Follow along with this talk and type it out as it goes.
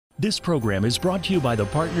This program is brought to you by the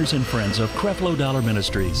partners and friends of Creflo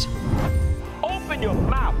Ministries. Open your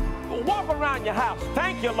mouth. Walk around your house.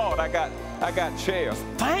 Thank you, Lord. I got chairs.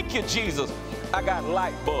 Thank you, Jesus. I got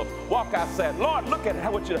light bulbs. Walk outside. Lord, look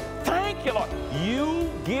at what you do. Thank you, Lord.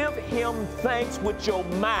 You give him thanks with your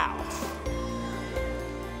mouth.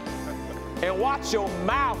 And watch your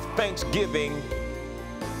mouth thanksgiving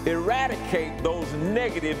eradicate those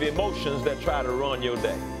negative emotions that try to run your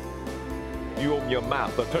day. You open your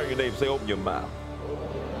mouth. So turn your neighbor and say, open your mouth.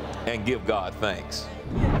 And give God thanks.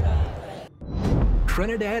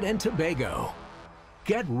 Trinidad and Tobago.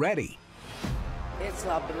 Get ready. It's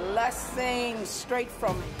a blessing straight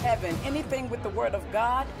from heaven. Anything with the Word of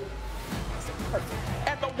God is perfect.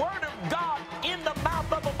 And the Word of God in the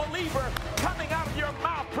mouth of a believer coming out of your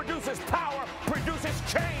mouth produces power, produces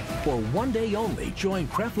change. For one day only, join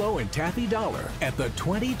Creflo and Taffy Dollar at the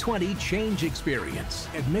 2020 Change Experience.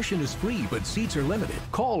 Admission is free, but seats are limited.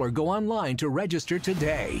 Call or go online to register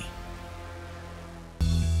today.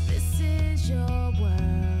 This is your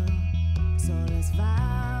world, so let's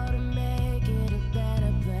vow to make it a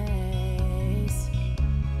better place.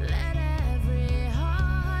 Let every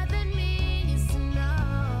heart that means to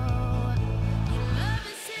know your love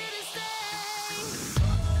is here to stay.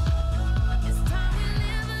 It's time we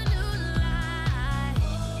live a new life.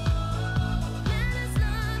 Let His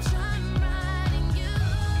love shine bright in you.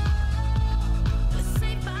 We're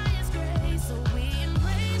saved by His grace, so we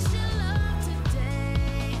embrace your love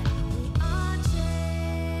today. We are changed.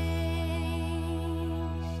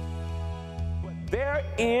 There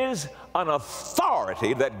is an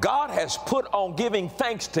authority that God has put on giving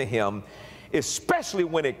thanks to Him, especially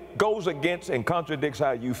when it goes against and contradicts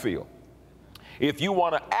how you feel. If you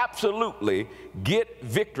want to absolutely get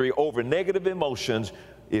victory over negative emotions,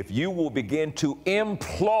 if you will begin to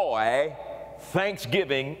employ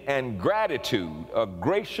thanksgiving and gratitude, a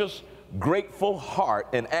gracious, grateful heart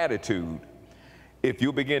and attitude, if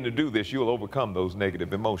you begin to do this, you'll overcome those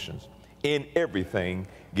negative emotions. In everything,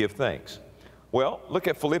 give thanks. Well, look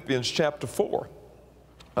at Philippians chapter 4,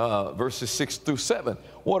 verses 6 through 7.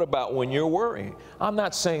 What about when you're worrying? I'm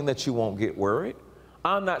not saying that you won't get worried.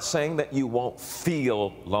 I'm not saying that you won't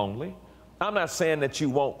feel lonely. I'm not saying that you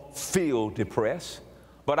won't feel depressed.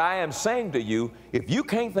 But I am saying to you, if you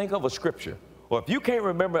can't think of a scripture, or if you can't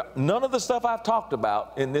remember none of the stuff I've talked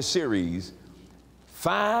about in this series,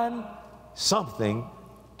 find something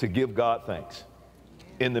to give God thanks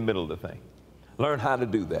in the middle of the thing. Learn how to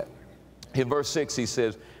do that. In verse 6, he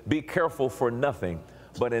says, be careful for nothing,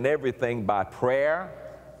 but in everything by prayer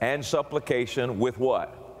and supplication with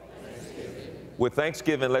what? With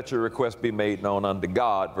thanksgiving, let your requests be made known unto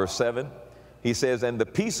God. Verse 7, he says, and the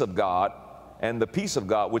peace of God,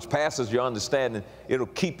 which passes your understanding, it'll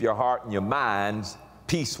keep your heart and your minds.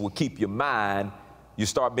 Peace will keep your mind. You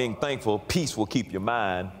start being thankful, peace will keep your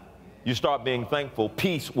mind. You start being thankful,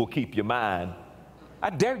 peace will keep your mind.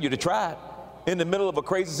 I dare you to try it. In the middle of a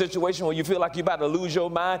crazy situation where you feel like you're about to lose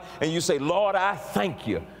your mind, and you say, Lord, I thank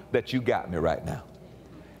you that you got me right now.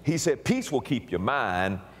 He said, peace will keep your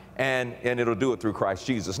mind, and it'll do it through Christ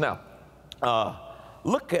Jesus. Now,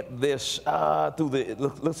 look at this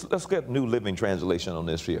let's get New Living Translation on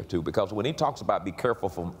this here too, because when he talks about be careful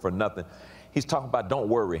for nothing, he's talking about don't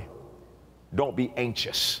worry, don't be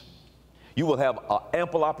anxious. You will have an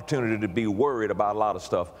ample opportunity to be worried about a lot of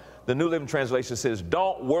stuff. The New Living Translation says,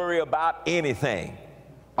 don't worry about anything.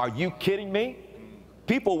 Are you kidding me?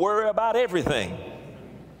 People worry about everything.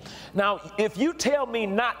 Now, if you tell me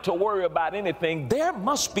not to worry about anything, there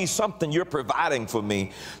must be something you're providing for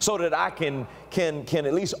me so that I can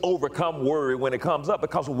at least overcome worry when it comes up,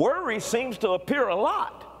 because worry seems to appear a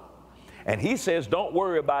lot. And he says, don't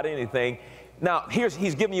worry about anything. Now,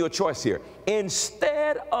 he's giving you a choice here.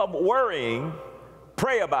 Instead of worrying,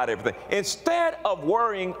 pray about everything. Instead of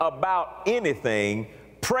worrying about anything,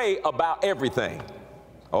 pray about everything.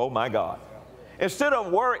 Oh my God. Instead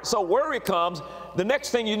of worry, so worry comes, the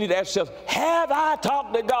next thing you need to ask yourself, have I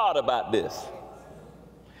talked to God about this?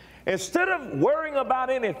 Instead of worrying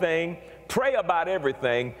about anything, pray about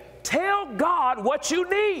everything. Tell God what you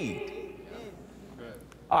need.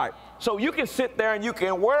 All right, so you can sit there and you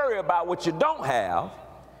can worry about what you don't have,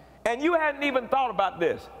 and you hadn't even thought about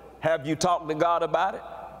this. Have you talked to God about it?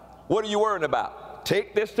 What are you worrying about?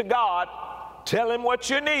 Take this to God, tell Him what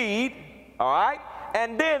you need, all right?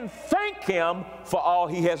 And then thank Him for all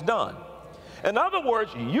He has done. In other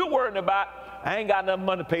words, you're worrying about, I ain't got enough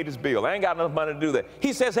money to pay this bill. I ain't got enough money to do that.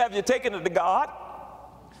 He says, have you taken it to God?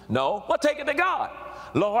 No. Well, take it to God.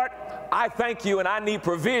 Lord, I thank you and I need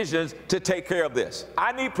provisions to take care of this.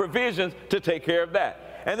 I need provisions to take care of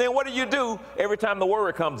that. And then what do you do every time the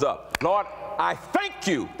worry comes up? Lord, I thank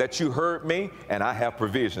you that you heard me, and I have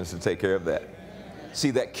provisions to take care of that.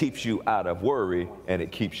 See, that keeps you out of worry, and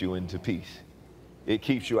it keeps you into peace. It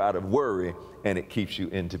keeps you out of worry, and it keeps you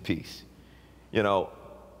into peace. You know,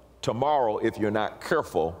 tomorrow, if you're not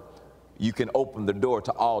careful, you can open the door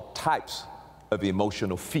to all types of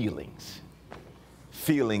emotional feelings.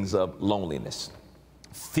 Feelings of loneliness,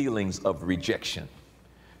 feelings of rejection,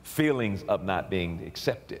 feelings of not being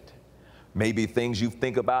accepted. Maybe things you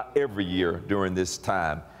think about every year during this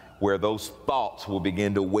time, where those thoughts will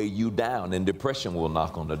begin to weigh you down and depression will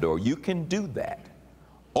knock on the door. You can do that.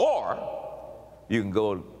 Or you can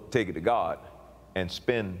go take it to God and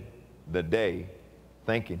spend the day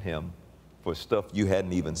thanking him for stuff you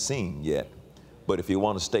hadn't even seen yet. But if you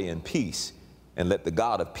want to stay in peace and let the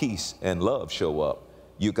God of peace and love show up,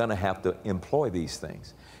 you're going to have to employ these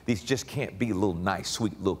things. These just can't be little nice,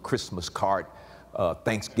 sweet little Christmas card,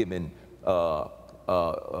 Thanksgiving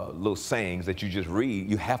little sayings that you just read.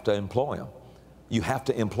 You have to employ them. You have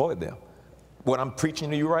to employ them. What I'm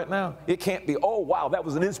preaching to you right now, it can't be, oh, wow, that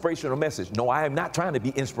was an inspirational message. No, I am not trying to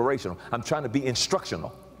be inspirational. I'm trying to be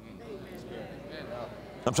instructional.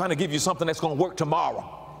 I'm trying to give you something that's going to work tomorrow.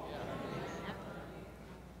 All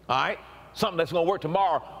right? Something that's going to work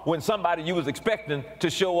tomorrow when somebody you was expecting to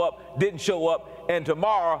show up didn't show up, and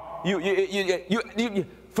tomorrow you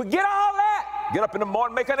forget all that. Get up in the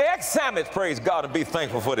morning, make an egg sandwich, praise God, and be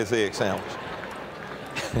thankful for this egg sandwich.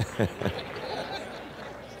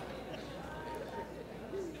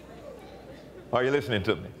 Are you listening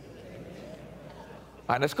to me?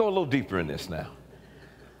 All right, let's go a little deeper in this now.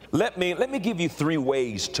 Let me give you 3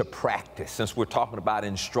 ways to practice, since we're talking about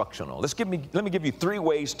instructional. Let me give you 3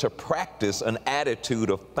 ways to practice an attitude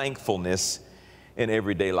of thankfulness in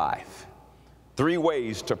everyday life. 3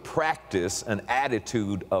 ways to practice an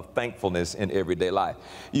attitude of thankfulness in everyday life.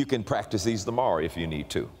 You can practice these tomorrow if you need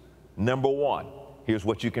to. Number 1, here's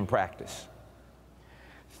what you can practice.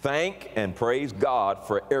 Thank and praise God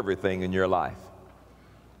for everything in your life.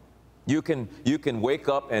 You can wake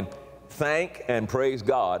up and thank and praise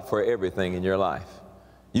God for everything in your life.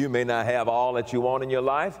 You may not have all that you want in your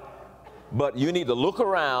life, but you need to look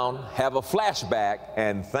around, have a flashback,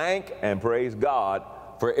 and thank and praise God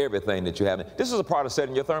for everything that you have. This is a part of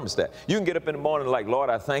setting your thermostat. You can get up in the morning like, Lord,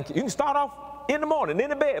 I thank you. You can start off in the morning, in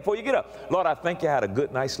the bed before you get up. Lord, I thank you I had a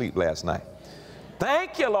good night's sleep last night.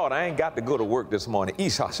 Thank you, Lord, I ain't got to go to work this morning.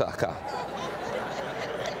 Ishashaka.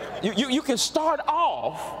 You can start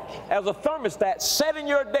off as a thermostat, setting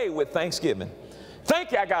your day with thanksgiving.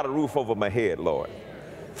 Thank you, I got a roof over my head, Lord.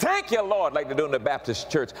 Thank you, Lord, like they do in the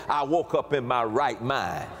Baptist church, I woke up in my right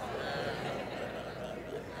mind.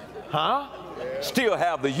 Huh? Still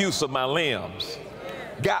have the use of my limbs.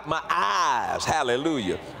 Got my eyes,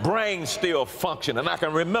 hallelujah. Brain still functioning. I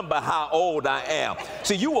can remember how old I am.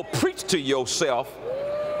 See, you will preach to yourself,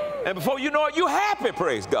 and before you know it, you're happy,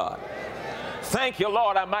 praise God. Thank you,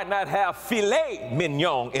 Lord, I might not have filet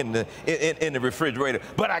mignon in the refrigerator,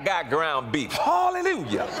 but I got ground beef.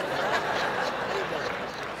 Hallelujah.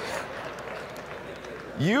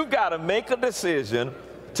 You've got to make a decision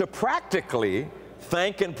to practically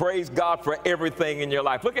thank and praise God for everything in your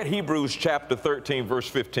life. Look at Hebrews chapter 13, verse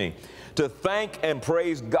 15. To thank and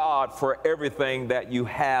praise God for everything that you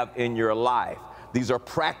have in your life. These are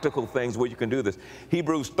practical things where you can do this.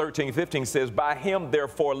 Hebrews 13, 15 says, by him,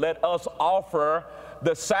 therefore, let us offer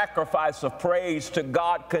the sacrifice of praise to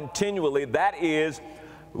God continually. That is,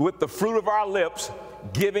 with the fruit of our lips,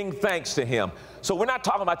 giving thanks to him. So we're not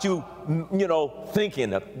talking about you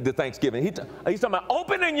thinking of the Thanksgiving. He's talking about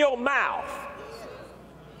opening your mouth.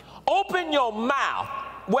 Open your mouth,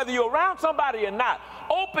 whether you're around somebody or not.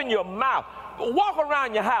 Open your mouth. Walk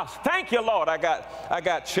around your house. Thank you, Lord, I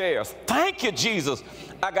got chairs. Thank you, Jesus,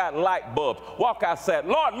 I got light bulbs. Walk outside.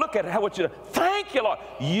 Lord, look at what you do. Thank you, Lord.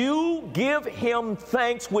 You give him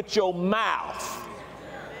thanks with your mouth.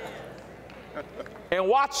 And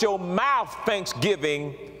watch your mouth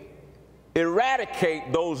thanksgiving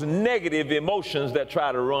eradicate those negative emotions that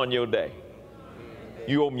try to run your day.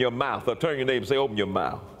 You open your mouth. Or turn your neighbor and say, open your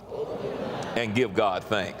mouth. And give God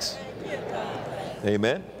thanks.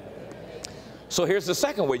 Amen. So here's the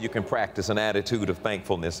second way you can practice an attitude of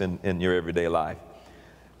thankfulness in your everyday life.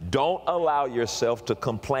 Don't allow yourself to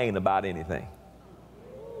complain about anything.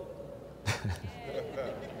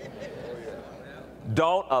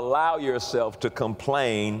 Don't allow yourself to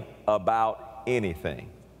complain about anything.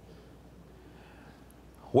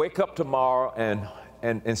 Wake up tomorrow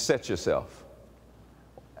and set yourself.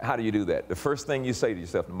 How do you do that? The first thing you say to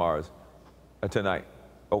yourself tomorrow is, tonight,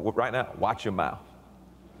 right now, watch your mouth.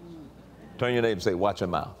 Turn your neighbor and say, watch your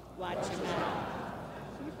mouth. Watch your mouth.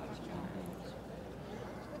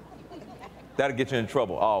 That'll get you in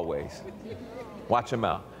trouble always. Watch your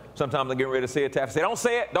mouth. Sometimes I'm getting ready to say it. I say, don't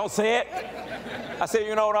say it. Don't say it. I say,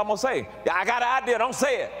 you know what I'm going to say? I got an idea. Don't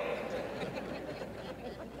say it.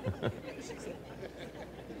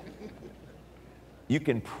 You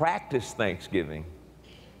can practice Thanksgiving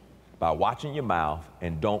by watching your mouth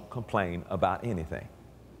and don't complain about anything.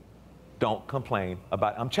 Don't complain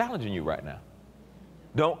about, I'm challenging you right now.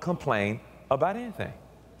 Don't complain about anything.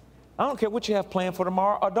 I don't care what you have planned for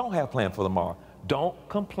tomorrow or don't have planned for tomorrow. Don't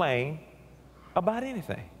complain about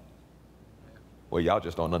anything. Well, y'all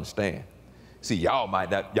just don't understand. See, y'all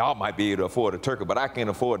might be able to afford a turkey, but I can't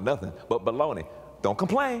afford nothing but bologna. Don't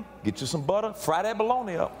complain. Get you some butter, fry that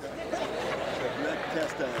bologna up.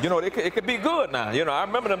 You know, it could be good now. You know, I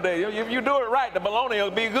remember them days. If you do it right, the bologna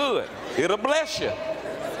will be good. It'll bless you.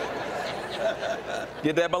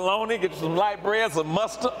 Get that bologna, get you some light bread, some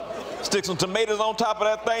mustard, stick some tomatoes on top of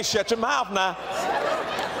that thing, shut your mouth now.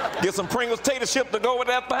 Get some Pringles tater chip to go with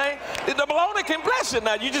that thing. The bologna can bless you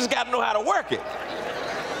now. You just got to know how to work it.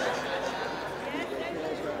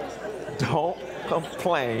 Don't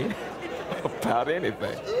complain about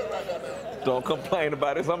anything. Don't complain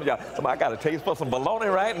about it. Some of y'all, I got a taste for some bologna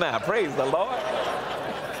right now. Praise the Lord.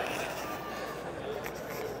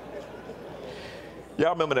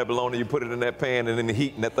 Y'all remember that bologna? You put it in that pan and then the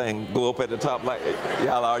heat and that thing go up at the top like, you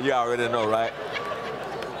already know, right?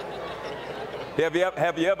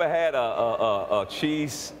 Have you ever had a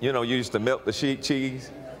cheese? You know, you used to melt the cheese.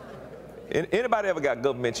 Anybody ever got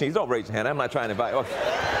government cheese? Don't raise your hand. I'm not trying to invite. Okay.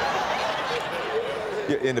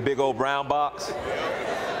 In the big old brown box,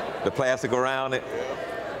 the plastic around it,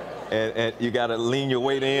 and you got to lean your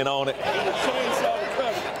weight in on it,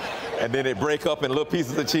 and then it break up in little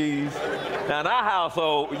pieces of cheese. Now in our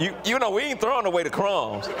household, you know, we ain't throwing away the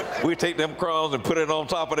crumbs. We take them crumbs and put it on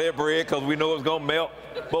top of their bread because we know it's gonna melt.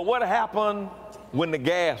 But what happened when the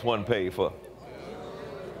gas wasn't paid for?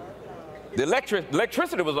 The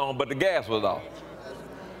electricity was on, but the gas was off.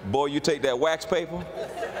 Boy, you take that wax paper,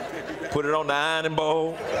 put it on the ironing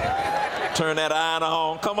bowl, turn that iron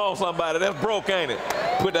on. Come on, somebody, that's broke, ain't it?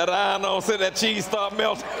 Put that iron on, see that cheese start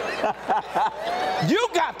melting. You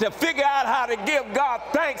got to figure out how to give God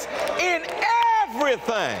thanks in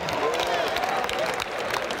everything.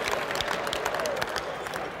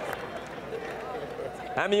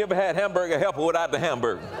 How many of you ever had hamburger helper without the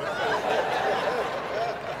hamburger?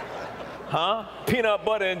 Huh? Peanut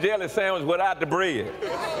butter and jelly sandwich without the bread.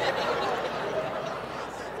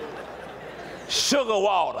 Sugar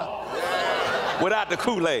water without the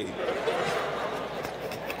Kool-Aid.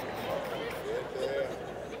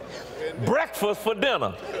 Breakfast for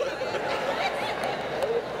dinner.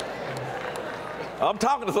 I'm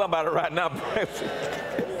talking to somebody right now.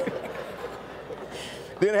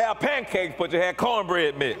 Didn't have pancakes, but you had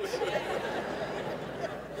cornbread mix.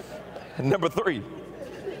 Number 3.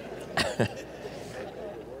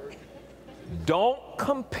 Don't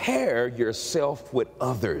compare yourself with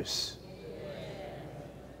others.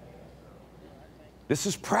 This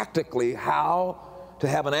is practically how to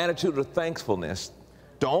have an attitude of thankfulness.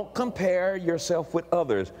 Don't compare yourself with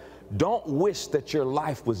others. Don't wish that your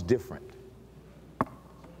life was different.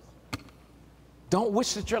 Don't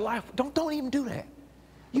wish that your life, don't even do that.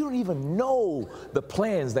 You don't even know the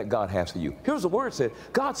plans that God has for you. Here's the word said.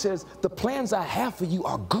 God says, the plans I have for you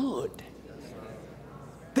are good.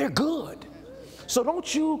 They're good. So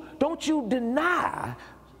don't you deny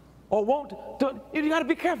or you got to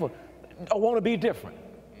be careful. I want to be different.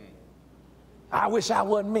 I wish I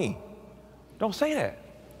wasn't me. Don't say that.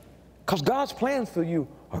 Because God's plans for you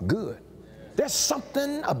are good. There's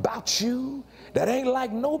something about you that ain't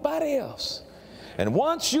like nobody else. And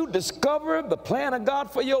once you discover the plan of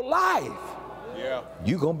God for your life,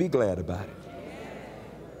 you're going to be glad about it.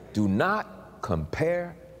 Do not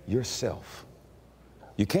compare yourself.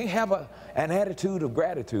 You can't have an attitude of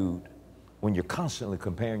gratitude when you're constantly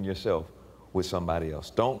comparing yourself with somebody else.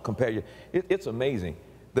 Don't compare it's amazing.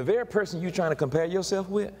 The very person you're trying to compare yourself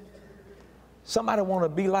with, somebody want to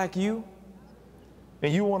be like you,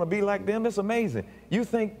 and you want to be like them. It's amazing. You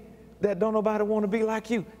think that don't nobody want to be like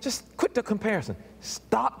you. Just quit the comparison.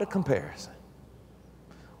 Stop the comparison.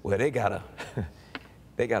 Well, they got a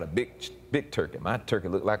big turkey. My turkey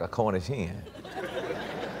looked like a Cornish hen.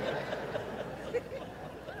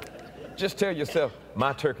 Just tell yourself,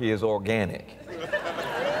 my turkey is organic.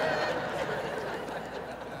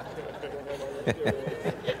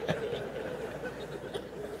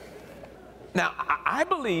 Now, I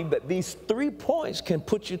believe that these 3 points can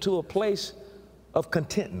put you to a place of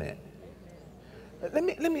contentment. Let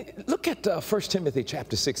me look at 1 Timothy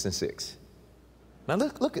chapter 6 and 6. Now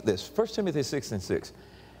look at this, 1 Timothy 6 and 6.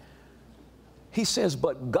 He says,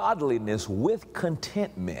 but godliness with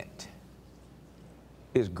contentment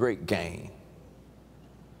is great gain.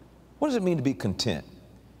 What does it mean to be content?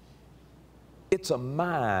 It's a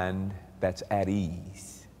mind that's at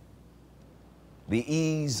ease. The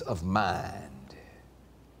ease of mind.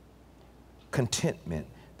 Contentment,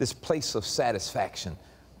 this place of satisfaction.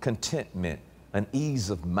 Contentment, an ease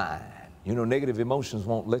of mind. You know, negative emotions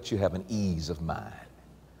won't let you have an ease of mind.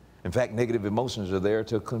 In fact, negative emotions are there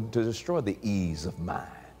to destroy the ease of mind.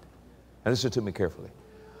 Now listen to me carefully.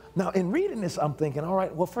 Now, in reading this, I'm thinking, all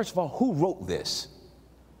right, well, first of all, who wrote this?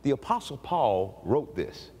 The Apostle Paul wrote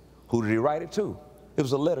this. Who did he write it to? It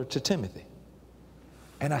was a letter to Timothy.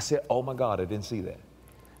 And I said, oh my God, I didn't see that.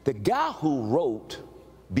 The guy who wrote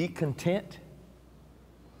Be Content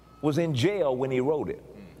was in jail when he wrote it.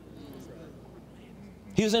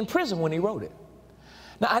 He was in prison when he wrote it.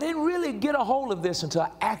 Now, I didn't really get a hold of this until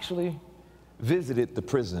I actually visited the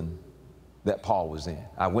prison that Paul was in.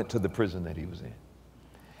 I went to the prison that he was in.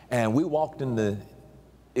 And we walked in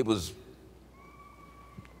it was,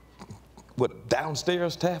 what,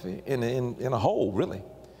 downstairs, Taffy? In a hole, really.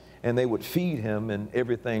 And they would feed him and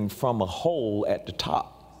everything from a hole at the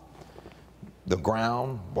top. The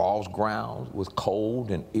ground, Paul's ground, was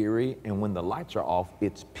cold and eerie, and when the lights are off,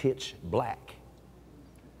 it's pitch black.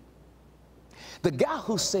 The guy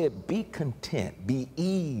who said, be content, be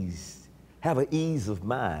eased, have an ease of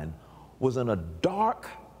mind, was in a dark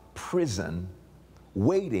prison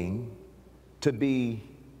waiting to be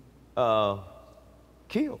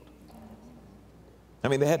killed. I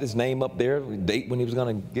mean, they had his name up there, the date when he was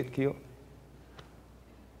going to get killed.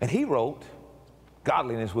 And he wrote,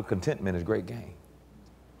 godliness with contentment is great gain.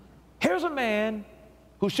 Here's a man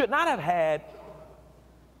who should not have had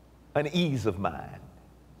an ease of mind,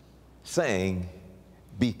 saying,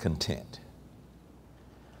 be content.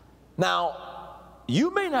 Now,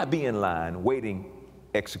 you may not be in line waiting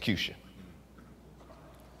execution.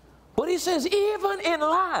 But he says, even in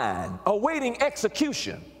line awaiting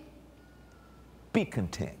execution, be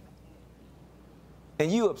content.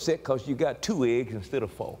 And you upset because you got 2 eggs instead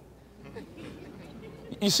of 4.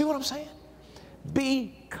 You see what I'm saying?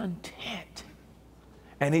 Be content.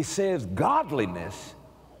 And he says, godliness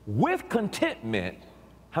with contentment.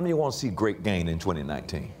 How many want to see great gain in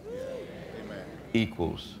 2019? Amen.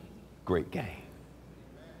 Equals great gain.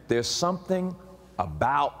 There's something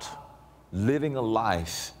about living a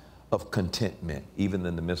life of contentment, even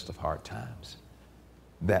in the midst of hard times,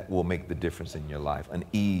 that will make the difference in your life, an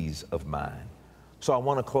ease of mind. So I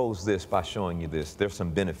want to close this by showing you this. There's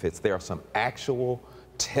some benefits. There are some actual,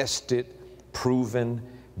 tested, proven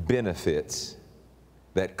benefits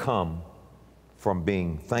that come from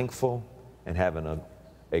being thankful and having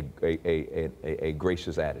a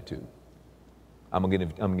gracious attitude. I'm going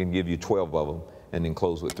to give you 12 of them and then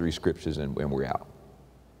close with 3 scriptures and we're out.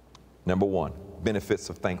 Number 1, benefits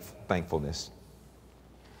of thankfulness.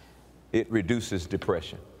 It reduces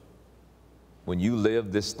depression. When you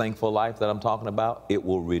live this thankful life that I'm talking about, it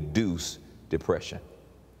will reduce depression.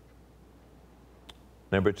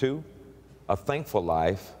 Number 2, a thankful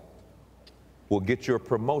life will get you a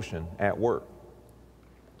promotion at work.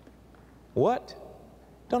 What?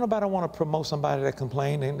 Don't nobody want to promote somebody that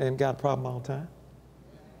complained and got a problem all the time?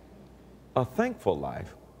 A thankful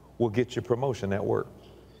life will get you promotion at work.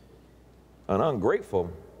 An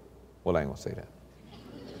ungrateful, well, I ain't gonna say that.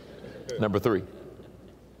 Number 3,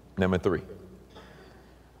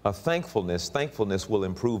 a thankfulness will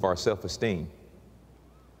improve our self-esteem.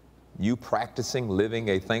 You practicing living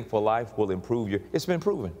a thankful life will improve it's been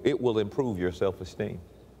proven, it will improve your self-esteem.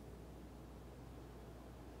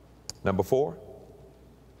 Number 4,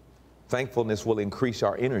 thankfulness will increase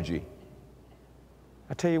our energy.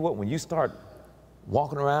 I tell you what, when you start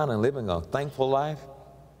walking around and living a thankful life,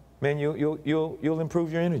 man, you'll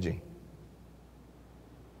improve your energy.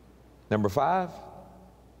 Number 5,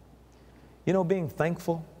 you know, being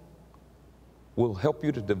thankful will help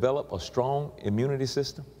you to develop a strong immunity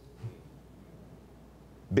system.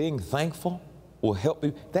 Being thankful will help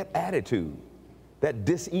you, that attitude, that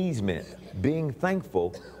dis-easement, being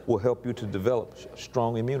thankful will help you to develop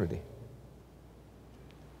strong immunity.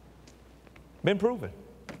 Been proven.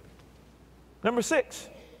 Number 6,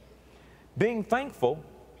 being thankful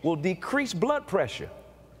will decrease blood pressure.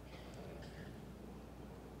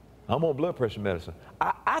 I'm on blood pressure medicine.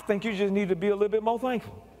 I think you just need to be a little bit more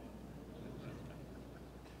thankful.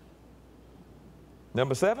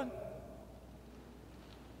 Number 7,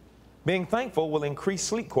 being thankful will increase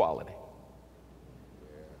sleep quality.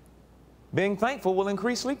 Being thankful will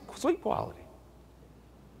increase sleep quality.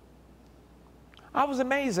 I was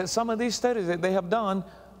amazed at some of these studies that they have done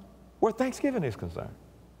where Thanksgiving is concerned.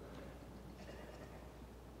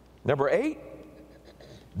 Number 8,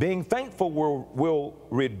 being thankful will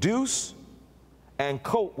reduce and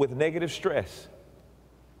cope with negative stress.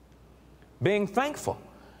 Being thankful.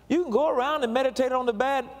 You can go around and meditate on the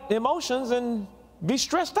bad emotions and be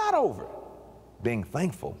stressed out over it. Being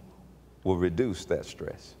thankful will reduce that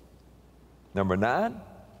stress. Number 9,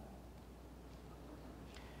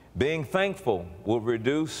 being thankful will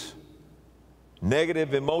reduce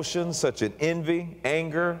negative emotions such as envy,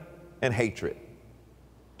 anger, and hatred.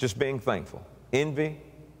 Just being thankful. Envy,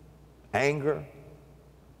 anger,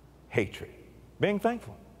 hatred. Being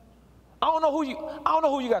thankful. I don't know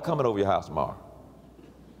who you got coming over your house tomorrow.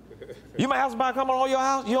 You might have somebody coming over your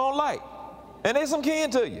house you don't like, and they some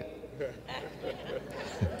kin to you.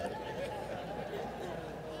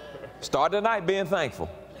 Start the night being thankful,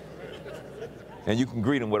 and you can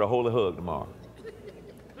greet them with a holy hug tomorrow.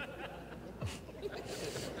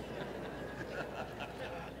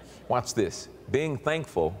 Watch this. Being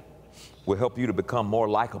thankful will help you to become more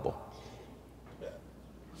likable.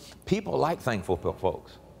 People like thankful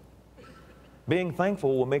folks. Being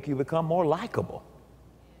thankful will make you become more likable.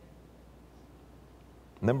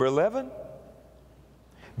 Number 11,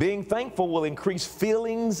 being thankful will increase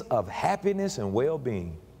feelings of happiness and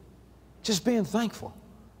well-being. Just being thankful.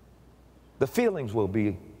 The feelings will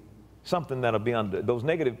be something that'll be under, those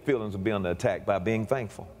negative feelings will be under attack by being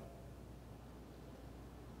thankful.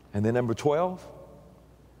 And then number 12,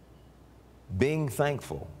 being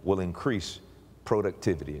thankful will increase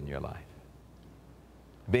productivity in your life.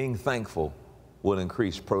 Being thankful will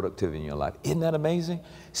increase productivity in your life. Isn't that amazing?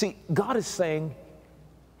 See, God is saying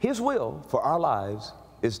His will for our lives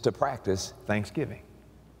is to practice thanksgiving.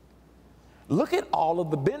 Look at all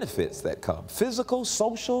of the benefits that come. Physical,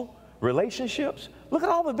 social, relationships. Look at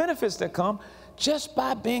all the benefits that come just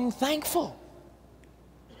by being thankful.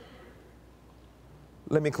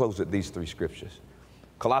 Let me close with these 3 scriptures.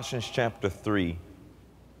 Colossians chapter 3,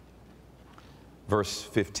 verse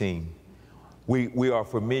 15. We are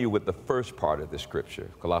familiar with the first part of the scripture,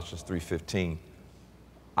 Colossians 3:15.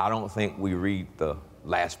 I don't think we read the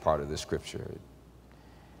last part of the scripture.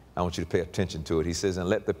 I want you to pay attention to it. He says, and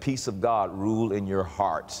let the peace of God rule in your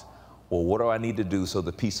hearts. Well, what do I need to do so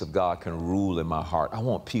the peace of God can rule in my heart? I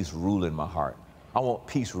want peace rule in my heart. I want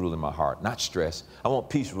peace rule in my heart, not stress. I want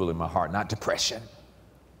peace rule in my heart, not depression.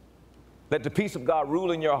 Let the peace of God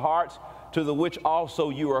rule in your hearts, to the which also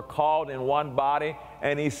you are called in one body.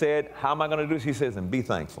 And he said, how am I going to do this? He says, and be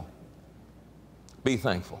thankful. Be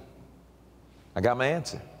thankful. I got my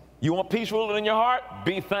answer. You want peace ruling in your heart?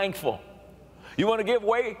 Be thankful. You want to give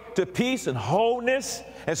way to peace and wholeness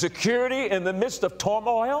and security in the midst of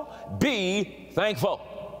turmoil? Be thankful.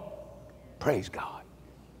 Praise God.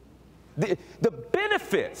 The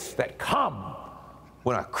benefits that come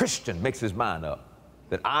when a Christian makes his mind up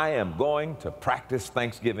that I am going to practice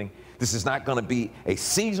Thanksgiving. This is not going to be a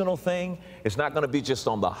seasonal thing. It's not going to be just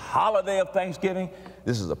on the holiday of Thanksgiving.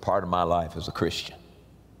 This is a part of my life as a Christian.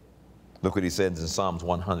 Look what he says in Psalms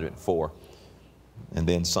 104, and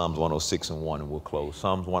then Psalms 106 and 1, and we'll close.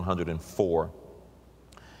 Psalms 104,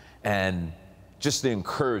 and just the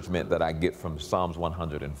encouragement that I get from Psalms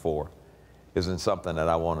 104 isn't something that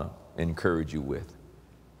I want to encourage you with.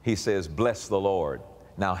 He says, bless the Lord.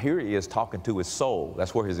 Now here he is talking to his soul.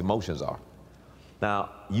 That's where his emotions are.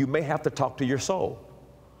 Now you may have to talk to your soul.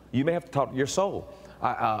 You may have to talk to your soul.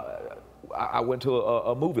 I went to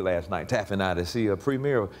a movie last night, Taffy and I, to see a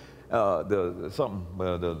premiere,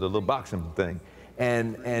 the little boxing thing,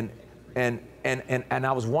 and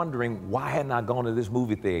I was wondering why hadn't I gone to this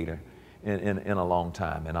movie theater in a long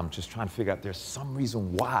time, and I'm just trying to figure out there's some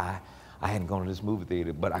reason why I hadn't gone to this movie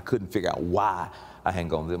theater, but I couldn't figure out why I hadn't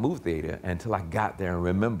gone to the movie theater until I got there and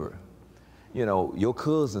remember. You know, your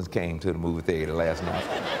cousins came to the movie theater last night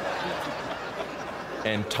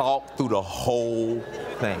and talked through the whole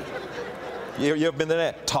thing. You ever been to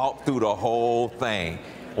that? Talk through the whole thing.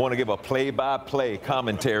 Want to give a play-by-play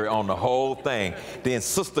commentary on the whole thing. Then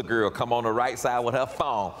sister girl come on the right side with her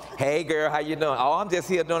phone. Hey girl, how you doing? Oh, I'm just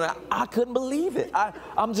here doing it. I couldn't believe it.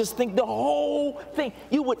 I'm just thinking the whole thing.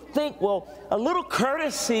 You would think, well, a little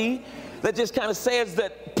courtesy that just kind of says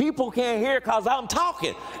that people can't hear because I'm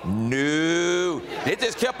talking. No, they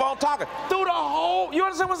just kept on talking through the whole, you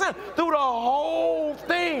understand what I'm saying? Through the whole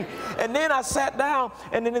thing. And then I sat down,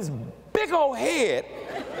 and then this big old head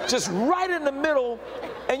just right in the middle.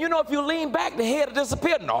 And you know, if you lean back, the head will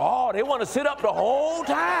disappear. No, they want to sit up the whole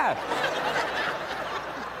time.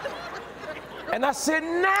 And I said,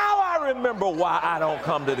 now I remember why I don't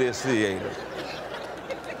come to this theater.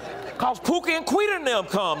 Because Pookie and Quita and them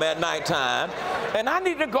come at nighttime, and I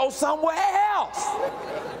need to go somewhere else.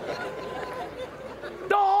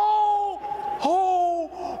 The whole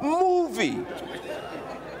TV.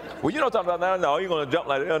 Well, you know what I'm talking about now? No, you're going to jump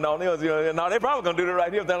like that. No, they probably going to do it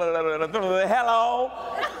right here. Hello?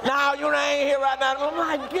 No, you ain't here right now. Oh,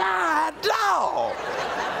 my God, dog.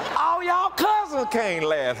 All y'all cousins came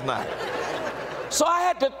last night. So I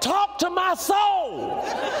had to talk to my soul.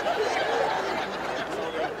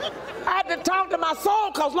 I had to talk to my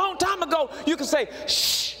soul because a long time ago, you could say,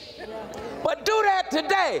 shh. But do that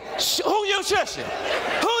today. Shh. Who you shushing?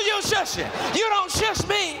 Who you shushing? You don't shush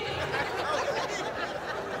me.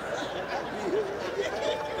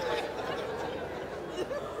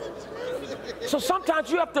 So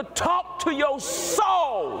sometimes you have to talk to your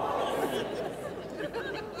soul.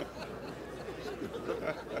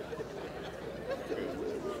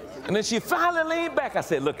 And then she finally leaned back. I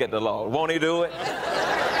said, look at the Lord. Won't he do it?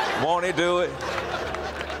 Won't he do it?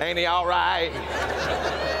 Ain't he all right?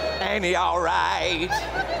 Ain't he all right?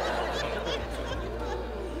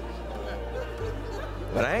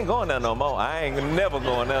 But I ain't going there no more. I ain't never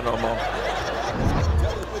going there no more.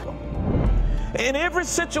 In every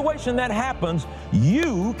situation that happens,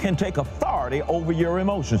 you can take authority over your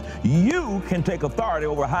emotions. You can take authority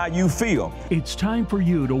over how you feel. It's time for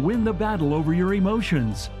you to win the battle over your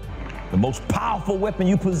emotions. The most powerful weapon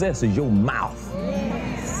you possess is your mouth.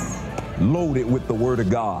 Yes. Loaded with the Word of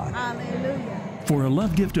God. Hallelujah. For a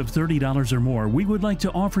love gift of $30 or more, we would like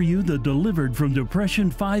to offer you the Delivered from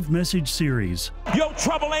Depression 5-message series. Your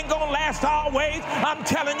trouble ain't gonna last always. I'm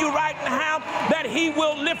telling you right now that He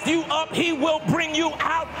will lift you up. He will bring you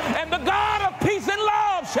out. And the God of peace and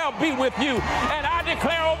love shall be with you. And I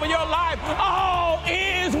declare over your life, all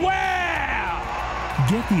is well.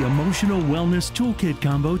 Get the Emotional Wellness Toolkit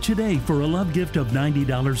combo today for a love gift of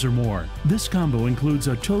 $90 or more. This combo includes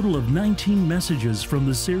a total of 19 messages from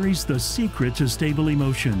the series The Secret to Stable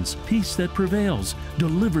Emotions, Peace That Prevails,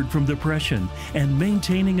 Delivered from Depression, and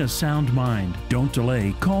Maintaining a Sound Mind. Don't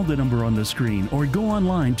delay. Call the number on the screen or go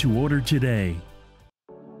online to order today.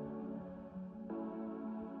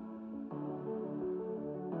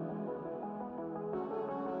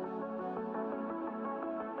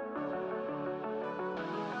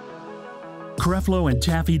 Creflo and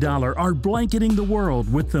Taffy Dollar are blanketing the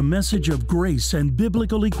world with the message of grace and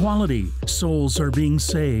biblical equality. Souls are being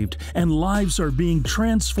saved and lives are being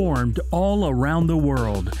transformed all around the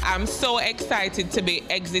world. I'm so excited to be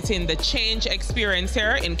exiting the Change Experience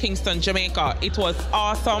here in Kingston, Jamaica. It was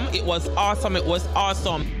awesome. It was awesome. It was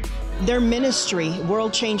awesome. Their ministry,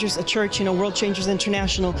 World Changers, a church, World Changers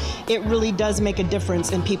International, it really does make a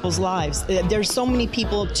difference in people's lives. There's so many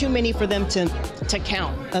people, too many for them to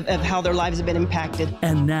count of how their lives have been impacted.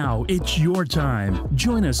 And now it's your time.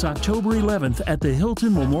 Join us October 11th at the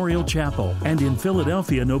Hilton Memorial Chapel and in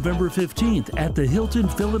Philadelphia November 15th at the Hilton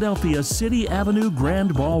Philadelphia City Avenue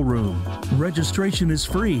Grand Ballroom. Registration is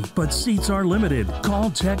free, but seats are limited. Call,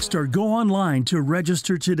 text, or go online to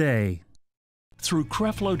register today. Through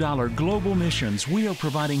Creflo Dollar Global Missions, we are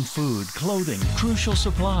providing food, clothing, crucial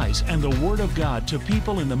supplies, and the Word of God to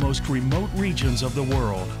people in the most remote regions of the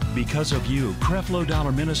world. Because of you, Creflo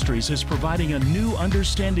Dollar Ministries is providing a new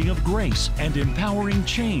understanding of grace and empowering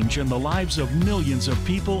change in the lives of millions of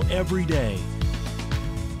people every day.